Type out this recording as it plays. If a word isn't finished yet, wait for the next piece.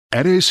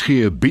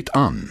RSG bied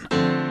aan.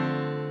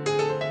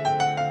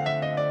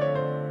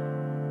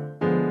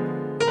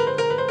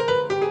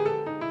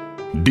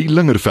 Die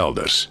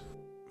Lingerfelders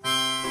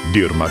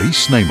deur Marie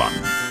Snyman.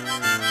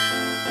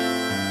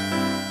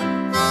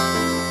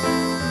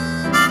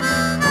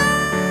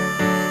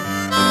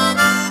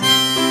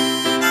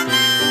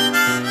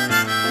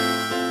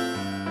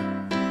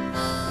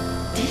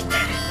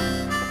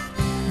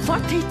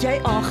 Wat het jy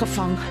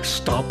aangevang?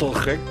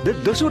 Stapelgek.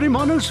 Dis oor die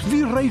man is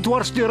wie ry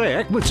dwars deur 'n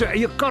hek met sy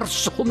eie kar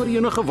sonder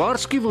enige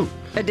waarskuwing.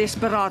 'n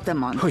Desperate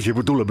man. Jy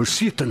bedoel 'n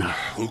besetene.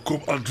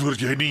 Hoekom antwoord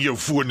jy nie jou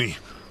foon nie?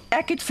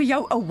 Ek het vir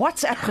jou 'n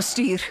WhatsApp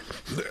gestuur.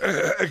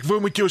 Ek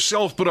wou met jou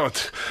self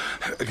praat.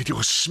 Ek het jou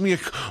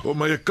gesmeek om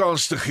my 'n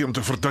kans te gee om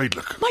te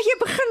verduidelik. Maar jy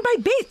begin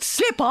by bed.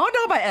 Sleep haar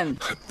daarbey in.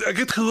 Ek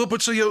het gehoop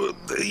dit sou jou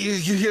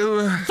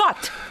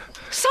Wat?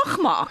 Sag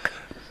maak.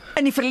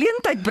 In die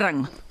verleentheid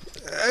bring.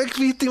 Ek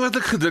weet nie wat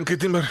ek gedink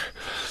het nie, maar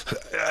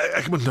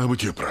ek moet nou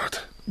met jou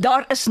praat.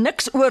 Daar is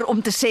niks oor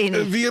om te sê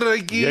nie. Wie ry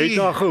jy? Jy het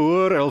daar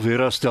gehoor,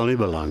 Elvira stel nie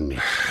belang nie.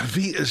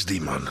 Wie is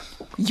die man?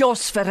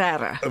 Jos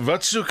Ferreira.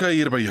 Wat soek hy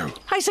hier by jou?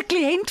 Hy's 'n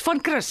kliënt van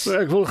Chris.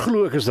 Ek wil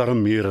glo ek is daar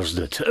meer as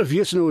dit.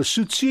 Wees nou 'n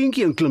soet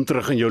seentjie en klim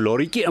terug in jou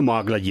lorrietjie en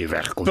maak dat jy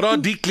wegkom.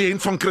 Praat die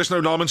kliënt van Chris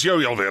nou namens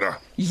jou, Elvira?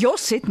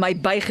 Jos het my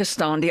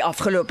bygestaan die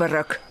afgelope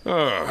ruk.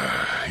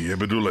 Jy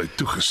bedoel hy het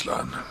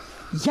toegeslaan.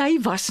 Jy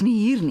was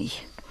nie hier nie.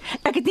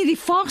 Ek het nie die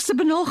vaagste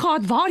benul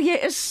gehad waar jy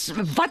is,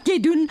 wat jy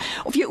doen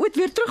of jy ooit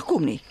weer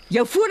terugkom nie.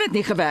 Jou foon het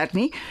nie gewerk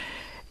nie.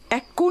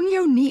 Ek kon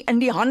jou nie in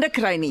die hande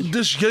kry nie.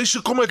 Dis juist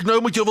hoekom ek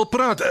nou met jou wil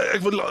praat.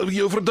 Ek wil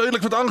jou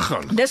verduidelik wat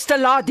aangaan. Dis te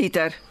laat,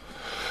 Dieter.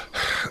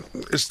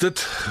 Is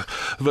dit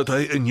wat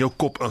hy in jou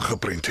kop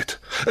ingeprent het?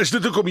 Is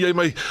dit hoekom jy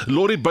my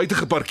lorry buite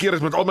geparkeer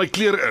het met al my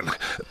klere in?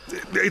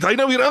 Het hy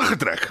nou hier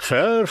ingetrek?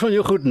 Ver van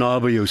jou goed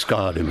naby jou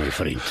skade, my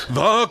vriend.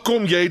 Waar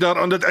kom jy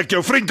daaraan dat ek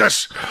jou vriend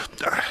is?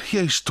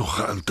 Jy's tog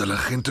 'n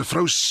intelligente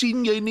vrou.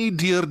 Sien jy nie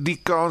deur die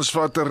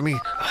kansvatter nie?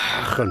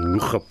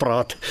 Genoeg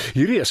gepraat.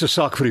 Hierdie is 'n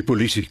saak vir die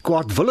polisie.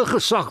 Kwaadwillige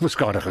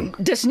saakbeskadiging.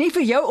 Dis nie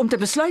vir jou om te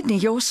besluit nie,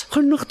 Jos.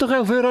 Genoeg te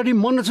Elvira, die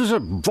man is soos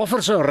 'n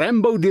wafferse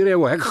Rambo deur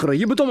jou hek gery.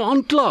 Jy moet hom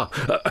aankla.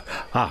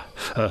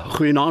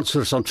 Goeienaand,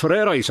 Sergeant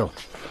Ferreira hierso.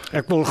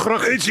 Ek wil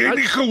graag... Het jy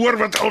nie gehoor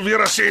wat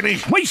Elvira sê nie?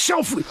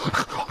 Myself.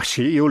 As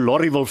jy jou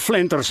lorry wil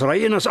flenters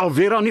ry en as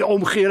Elvira nie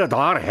omgee dat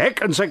haar hek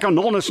in sy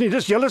kanon is nie,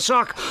 dis julle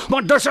saak.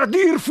 Maar dis 'n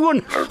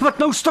dierfoon wat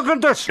nou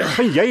stukkend is.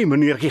 En jy,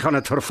 meneertjie, gaan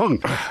dit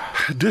vervang.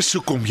 Dis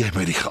hoekom jy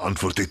my nie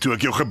geantwoord het toe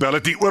ek jou gebel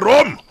het hier oor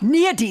hom.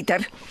 Nee,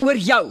 Dieter, oor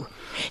jou.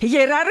 Het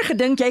jy regtig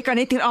gedink jy kan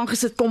net hier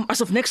aangesit kom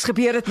asof niks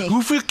gebeur het nie?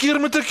 Hoeveel keer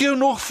moet ek jou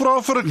nog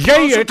vra vir 'n kans?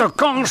 Jy het 'n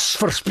kans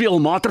verspeel,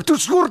 mater. Toe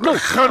skoort nou.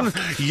 Gaan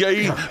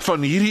jy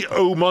van hierdie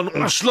ou man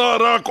ontslaa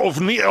raak of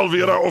nie,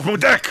 Elvira, of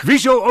moet ek?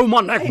 Wie's jou ou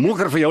man? Ek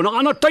moker vir jou 'n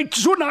ander tyd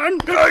so na in.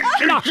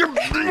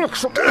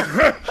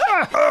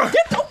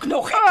 Dit ook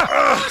nog.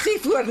 Ek sien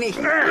voor nie.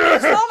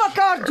 Ons sal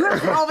mekaar doen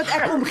vir al wat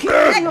ek omgee.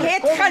 Ek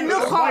het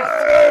genoeg gehad.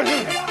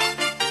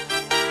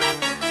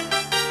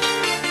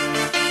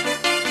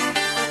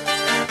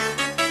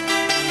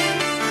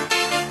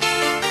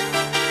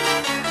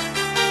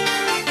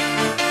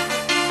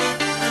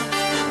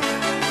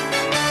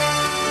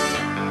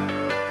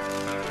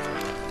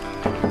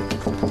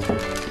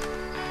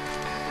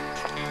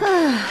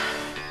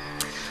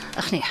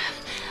 Ag nee,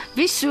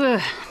 wie so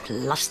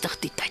lastig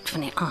die tyd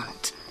van die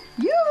aand.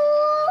 Ja,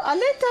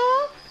 Aletta,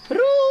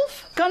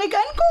 Rolf, kan ek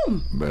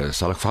inkom?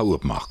 Sal ek vir jou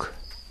oopmaak?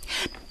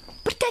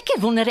 Partykeer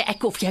wonder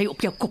ek of jy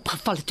op jou kop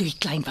geval het toe jy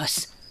klein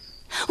was.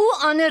 Hoe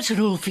anders,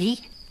 Rolfie?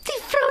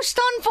 Die vrou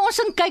staan vir ons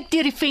en kyk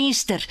deur die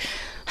venster.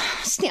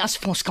 Dis nie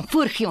asof ons kan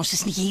voorgee ons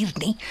is nie hier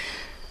nie.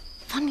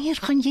 Wanneer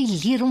gaan jy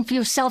leer om vir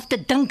jouself te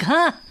dink,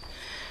 hè?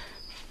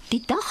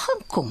 Die dag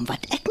gaan kom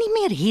wat ek nie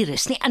meer hier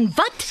is nie. En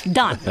wat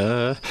dan?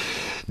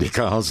 Die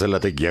kans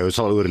dat ek jou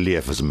sal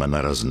oorleef is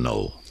minder as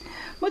 0.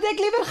 Moet ek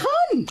liewer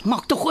gaan?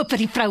 Maak tog oop vir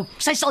die vrou.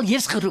 Sy sal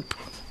eers geroep.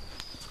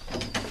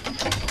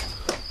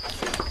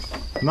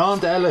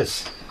 Naand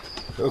Alice.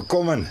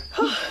 Kom in.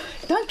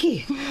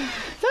 Dankie.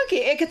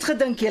 Dankie. Ek het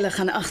gedink julle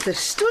gaan agter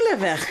stoele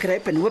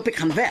wegkruip en hoop ek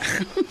gaan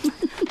weg.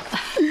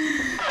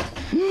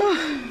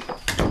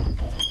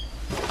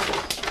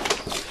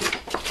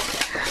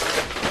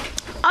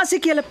 As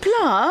ek julle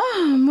pla,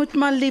 moet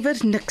maar liewer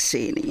niks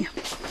sê nie.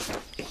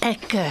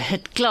 Ek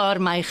het klaar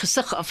my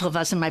gesig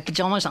afgewas en my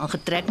pyjamas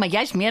aangetrek, maar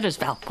jy's meer as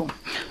welkom.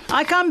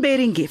 I come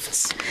bearing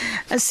gifts.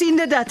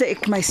 Siende dat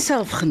ek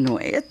myself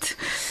genooi het.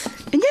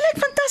 En jy lyk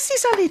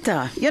fantasties,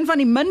 Aletta. Een van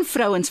die min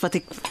vrouens wat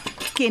ek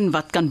ken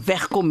wat kan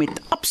wegkom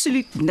met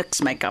absoluut niks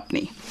make-up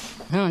nie.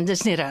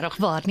 Dis nie regtig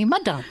waar nie,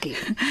 maar dankie.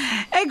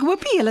 Ek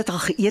hoop jy het al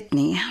geëet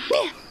nie.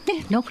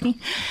 Nee, nog nie.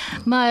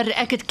 Maar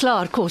ek het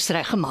klaar kos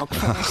reggemaak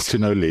vir ons. Toe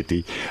nou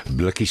Letty,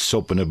 blikkie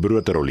sop en 'n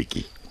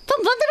broodrolletjie. Dan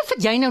wonder of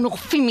jy nou nog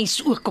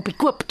Fimies ook op die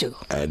koop toe.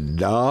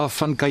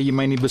 Daarvan kan jy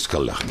my nie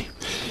beskuldig nie.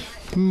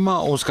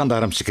 Maar ons kan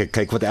daarom seker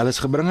kyk wat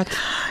Alice gebring het.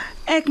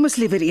 Ek moes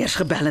liewer eers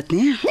gebel het,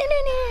 nie?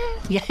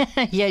 Nee.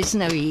 Jy's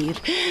nou hier.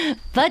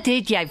 Wat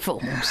het jy vir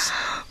ons?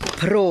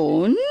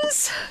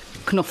 Prons,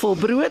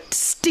 knoffelbrood,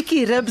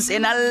 sticky ribs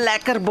en 'n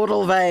lekker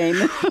bottel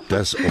wyn.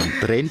 Dis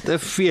omtrent 'n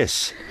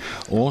fees.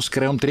 Ons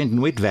kry omtrent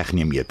nooit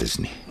wegneem etes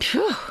nie.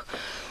 Pjoe,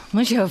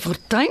 moes jou 'n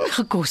fortuin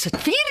gekos het.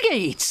 Vier jy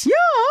iets?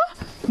 Ja,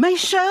 my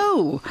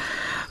show.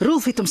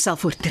 Rolf het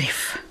homself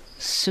oortref.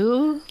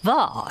 So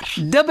waar.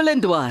 Dubbel en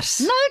dwars.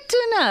 Nou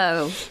toe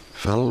nou.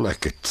 Wel,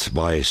 ek het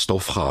baie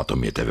stof gehad om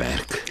mee te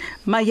werk.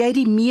 Maar jy het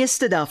die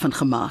meeste daarvan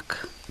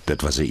gemaak.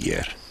 Dit was 'n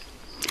eer.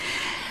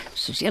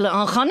 Soos julle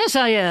aangaan is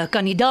hy 'n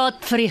kandidaat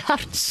vir die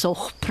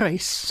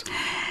Hartsogprys.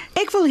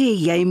 Ek wil hê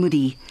jy moet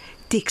die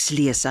teks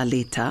lees,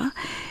 Aletta,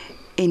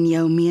 en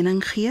jou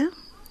mening gee.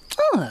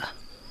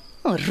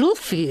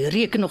 Rolfie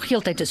reken nog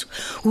heeltyd is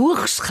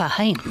hoogs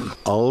geheim.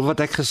 Al wat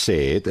ek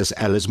gesê het is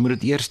Alice moet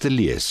dit eers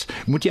lees.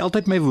 Moet jy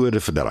altyd my woorde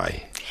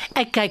verdraai?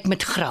 Ek kyk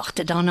met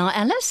graagte daarna,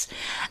 Alice.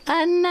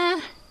 En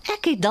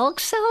ek het dalk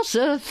selfs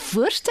 'n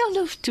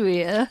voorstel of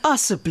twee.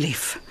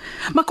 Asseblief.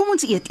 Maar kom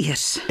ons eet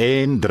eers.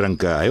 En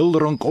drink 'n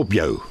heildronk op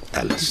jou,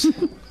 Alice.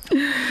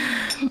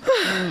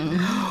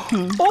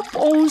 Op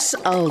ons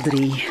al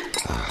drie.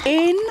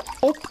 En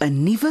op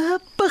 'n nuwe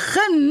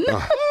begin.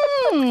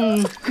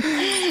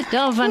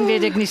 Daarvan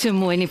weet ek nie so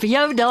mooi nie. Vir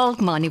jou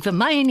dalk, maar nie vir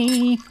my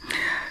nie.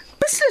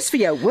 Beslis vir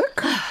jou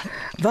ook.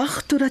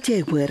 Wag totdat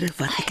jy hoor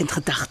wat ek in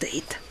gedagte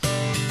het.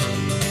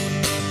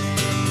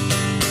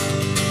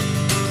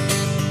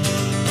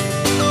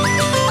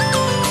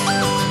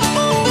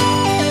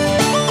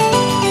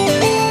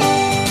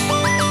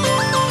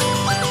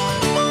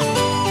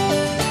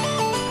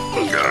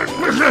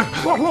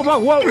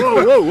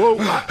 Wow.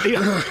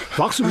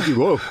 Wag so 'n bietjie,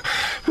 wow.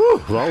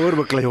 Waaroor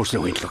beklei ons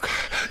nou eintlik?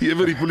 Jy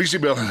wil die polisie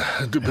bel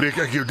en toe breek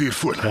ek jou deur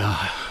voor.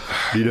 Ja,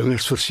 die ding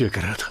is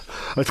verseker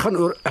dit gaan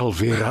oor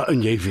Elvira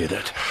en jy weet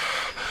dit.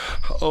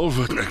 Al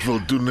wat ek wil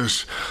doen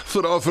is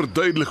vir haar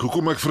verduidelik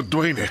hoekom ek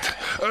verdwyn het.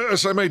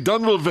 As sy my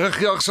dan wil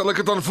wegjaag, sal ek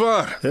dit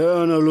aanvaar.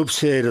 Ja, nou loop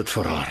sê dit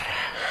vir haar.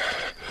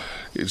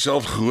 Jy het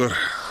self gehoor.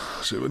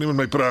 Sy wil nie met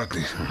my praat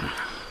nie.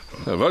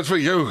 Wat vir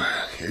jou?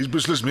 Jy's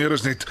beslis meer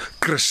as net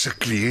Chris se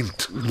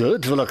kliënt.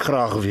 Dit wil ek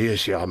graag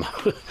wees, ja,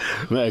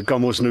 maar ek kan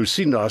mos nou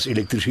sien daar's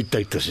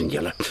elektrisiteit tussen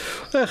julle.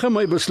 Ek gaan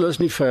my beslis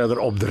nie verder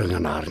opdring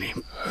aan haar nie.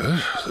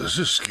 Dis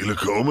 'n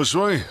skielike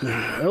ommeswaai.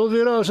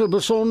 Elvira is 'n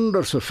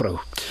besonderse vrou,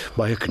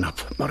 baie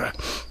knap, maar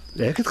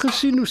ek het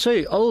gesien hoe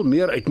sy al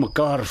meer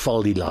uitmekaar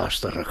val die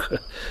laaste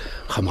ruk.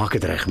 Gemaak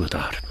het reg met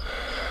haar.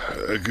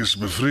 Ek is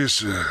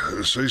bevrees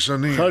sy sal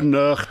nie.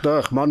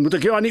 Genigtig, man, moet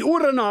ek jou aan die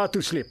ore na haar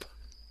toe sleep?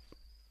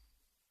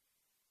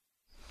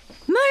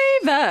 My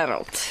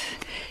wêreld.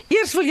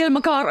 Eers wil julle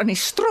mekaar aan die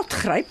strot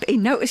gryp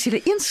en nou is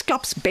julle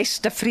eensklaps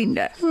beste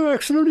vriende.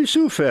 Ek sal nou nie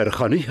so ver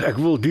gaan nie. Ek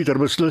wil Dieter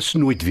beslis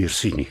nooit weer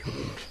sien nie.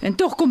 En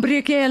tog kom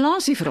breek jy 'n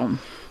lansie vir hom.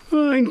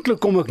 Eintlik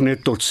kom ek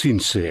net tot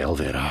siens, sê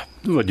Elvira.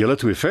 Wat julle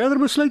twee verder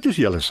besluit is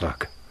julle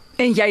saak.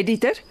 En jy,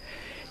 Dieter?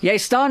 Jy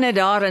staan net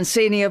daar en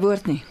sê nie 'n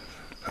woord nie.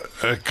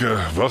 Ek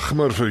wag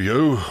maar vir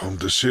jou om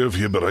te sê of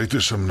jy bereid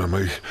is om na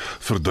my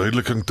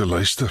verduideliking te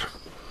luister.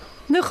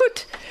 Nou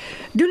goed.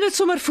 Doen dit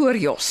sommer voor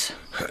Jos.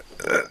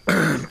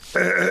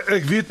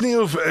 Ek weet nie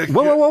of ek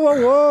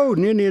Wow.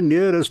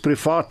 Nee, dis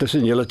privaat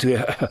tussen julle twee.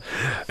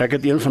 Ek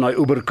het een van daai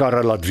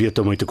Uberkarre laat weet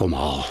om my te kom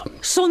haal.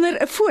 Sonder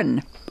 'n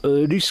foon.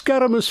 Die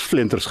skerm is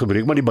flinters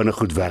gebreek, maar die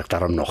binnegoed werk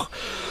daarom nog.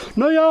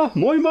 Nou ja,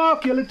 mooi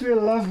maak julle twee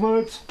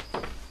lovebirds.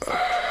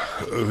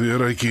 Weer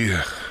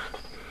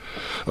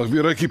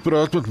rykie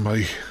praat met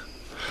my.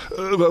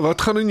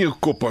 Wat gaan in jou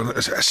kop aan?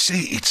 Sê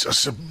iets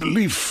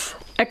asseblief.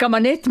 Ek kan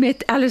maar net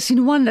met Alice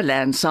in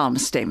Wonderland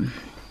saamstem.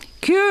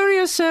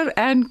 Curiouser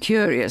and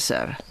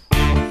curiouser.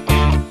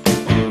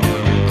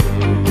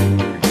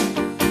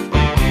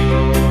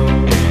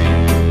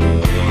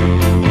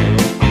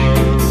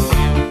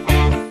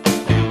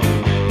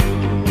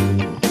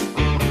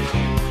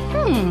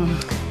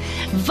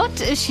 Wat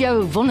is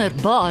jou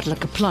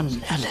wonderbaarlike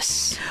plan,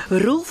 Alice?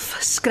 Rolf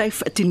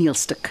skryf 'n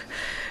toneelstuk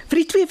vir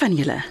die twee van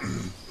julle.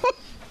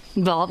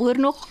 Waaroor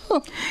nog?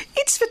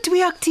 Iets vir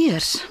twee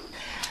akteurs.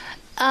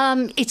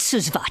 Iets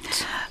soos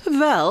wat?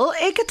 Wel,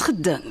 ek het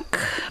gedink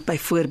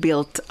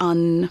byvoorbeeld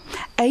aan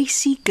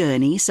A.C.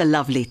 Gurney se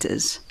Love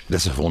Letters.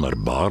 Dis 'n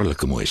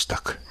wonderbaarlike mooi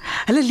stuk.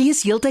 Hulle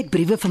lees heeltyd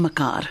briewe vir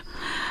mekaar.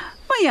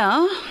 Maar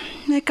ja,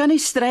 ek kan nie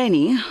strei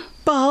nie,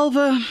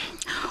 behalwe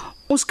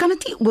ons kan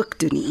dit nie ook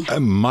doen nie.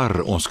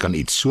 Maar ons kan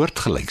iets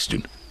soortgelyks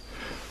doen.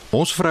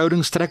 Ons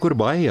verhouding strek oor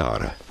baie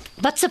jare.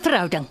 Wat 'n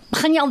verhouding?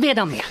 Begin jy alweer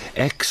daarmee?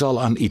 Ek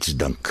sal aan iets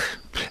dink.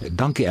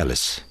 Dankie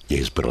Alice, jy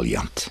is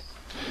briljant.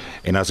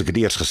 En as ek dit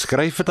eers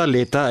geskryf het,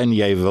 Aletta, en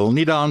jy wil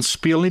nie daaraan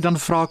speel nie, dan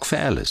vra ek vir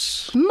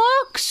Alice.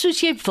 Maak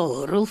soos jy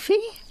wil,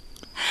 Rolfie.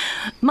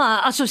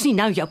 Maar as ons nie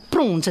nou jou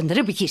prons en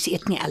ribbetjies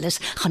eet nie, Alice,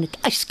 gaan dit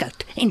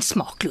yskoud en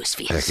smaakloos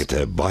wees. Ek het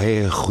 'n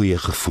baie goeie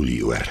gevoel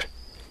hieroor.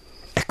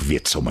 Ek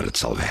weet sommer dit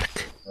sal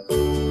werk.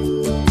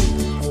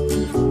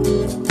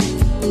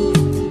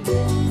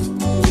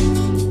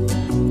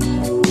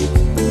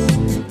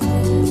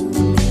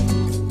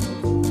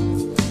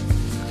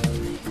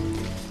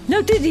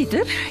 Nou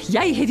Dieter,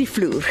 jy het die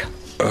vloer.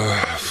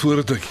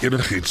 Voordat ek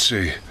enigiets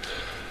sê,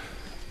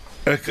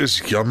 Ek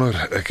is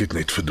jammer, ek het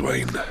net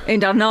verdwyn. En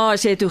daarna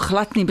is jy toe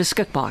glad nie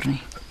beskikbaar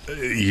nie.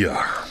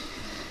 Ja,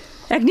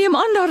 Ek neem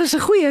aan daar is 'n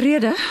goeie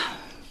rede.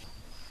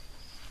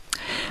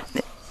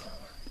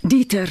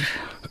 Dieter,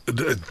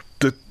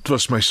 dit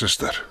was my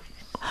suster.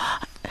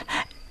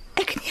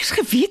 ek het nie eens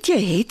geweet jy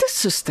het 'n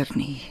suster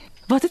nie.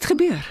 Wat het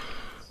gebeur?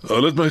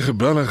 Hulle het my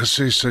gebel en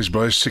gesê sy's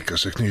baie siek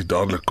as ek nie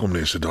dadelik kom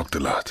nie, is dit dalk te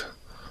laat.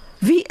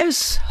 Wie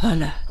is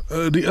hulle?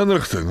 Die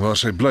inrigting waar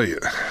sy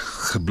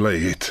gebly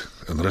het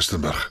in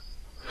Rustenburg.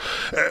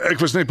 Ek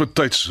was net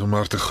betyds om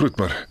haar te groet,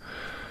 maar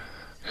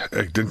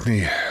ek dink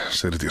nie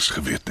sy het dit eers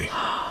geweet nie.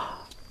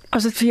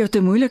 As dit vir jou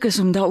te moeilik is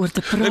om daaroor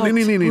te praat.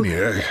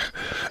 Nee.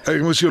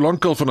 Ek moes jou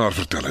lankal van haar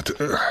vertel het.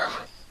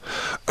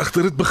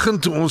 Agter dit begin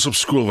toe ons op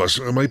skool was.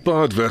 My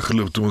pa het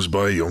weggeloop toe ons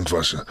baie jonk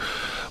was.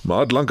 Maar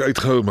het lank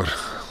uitgehou, maar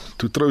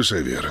toe trou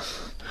sy weer.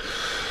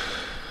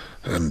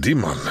 En die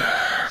man,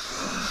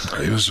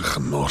 hy was 'n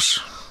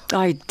gemors.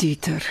 Ai,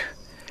 Dieter.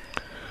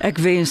 Ek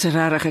wens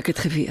regtig ek het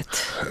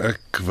geweet.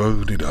 Ek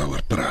wou nie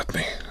daaroor praat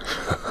nie.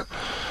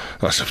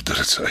 Asof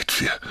dit se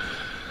uitvee.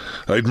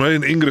 Hy het my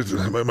en Ingrid,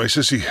 my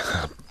sussie,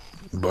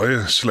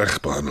 baie sleg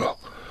behandel.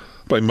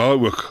 By ma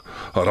ook,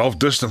 haar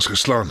halfdustings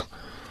geslaan.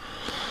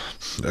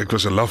 Ek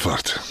was 'n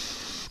lafaard.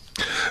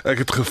 Ek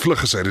het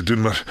gevlug as hy dit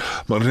doen,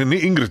 maar nie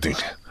Ingrid nie.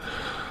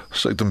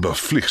 Sy het hom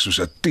bevlieg soos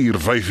 'n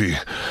tierwyfie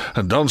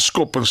en dan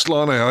skop en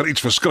slaan hy haar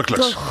iets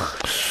verskrikliks.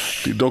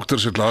 Die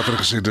dokters het later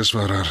gesê dis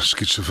waar haar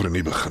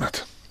skizofrenie begin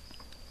het.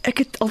 Ek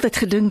het altyd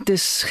gedink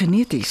dis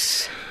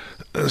geneties.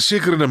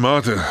 Seker in 'n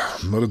mate,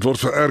 maar dit word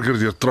vererger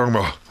deur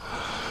trauma.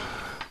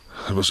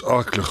 Dit was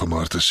aklig om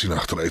haar te sien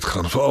agteruit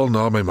gaan, veral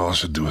na my ma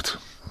se dood.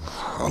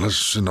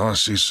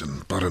 Hallusinasies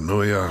en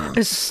paranoia.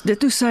 Is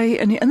dit hoe sy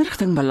in die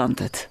inrigting beland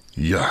het?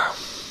 Ja.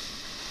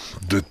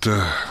 Dit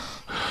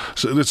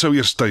sou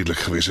eers tydelik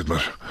gewees het,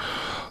 maar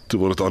toe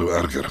word dit al hoe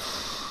erger.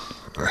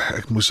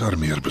 Ek moes haar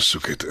meer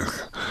besoek het.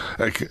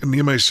 Ek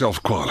neem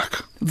myself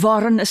kwaadlik.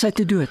 Waarin is sy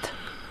toe dood?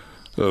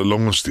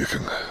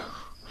 Longontsteking.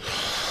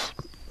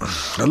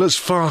 Hulle is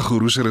vaag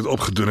oor hoe sy dit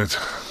opgedoen het.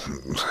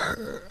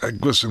 Ek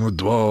was in 'n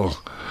dwaal.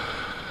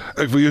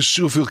 Ek wou jou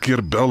soveel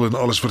keer bel en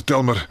alles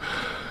vertel, maar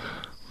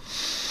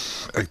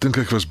ek dink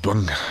ek was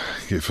bang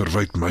jy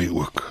verwyd my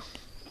ook.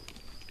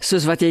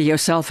 Soos wat jy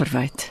jouself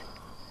verwyd.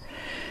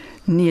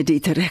 Nee,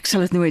 Dieter, ek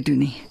sal dit nooit doen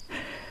nie.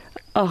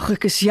 Ag,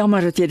 ek is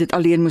jammer dat jy dit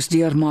alleen moes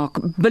deurmaak.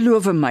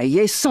 Beloof my,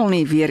 jy sal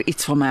nie weer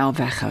iets van my al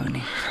weghou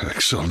nie.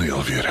 Ek sal nie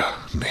alweer,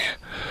 nee.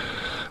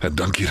 En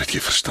dankie dat jy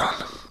verstaan.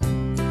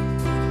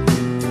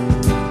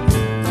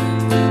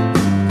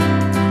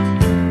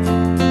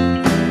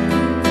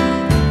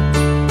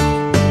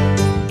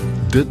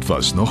 Dit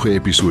was nog 'n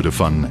episode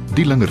van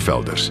Die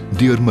Lingervelders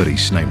deur Marie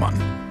Snyman.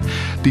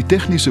 Die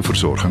tegniese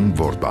versorging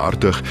word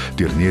behartig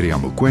deur Neriya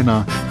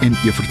Mukwena en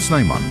Evert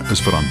Snyman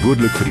is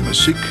verantwoordelik vir die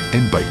musiek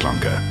en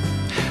byklanke.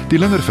 Die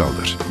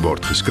Lingervelders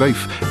word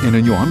geskryf en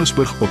in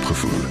Johannesburg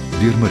opgevoer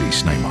deur Marie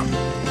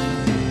Snyman.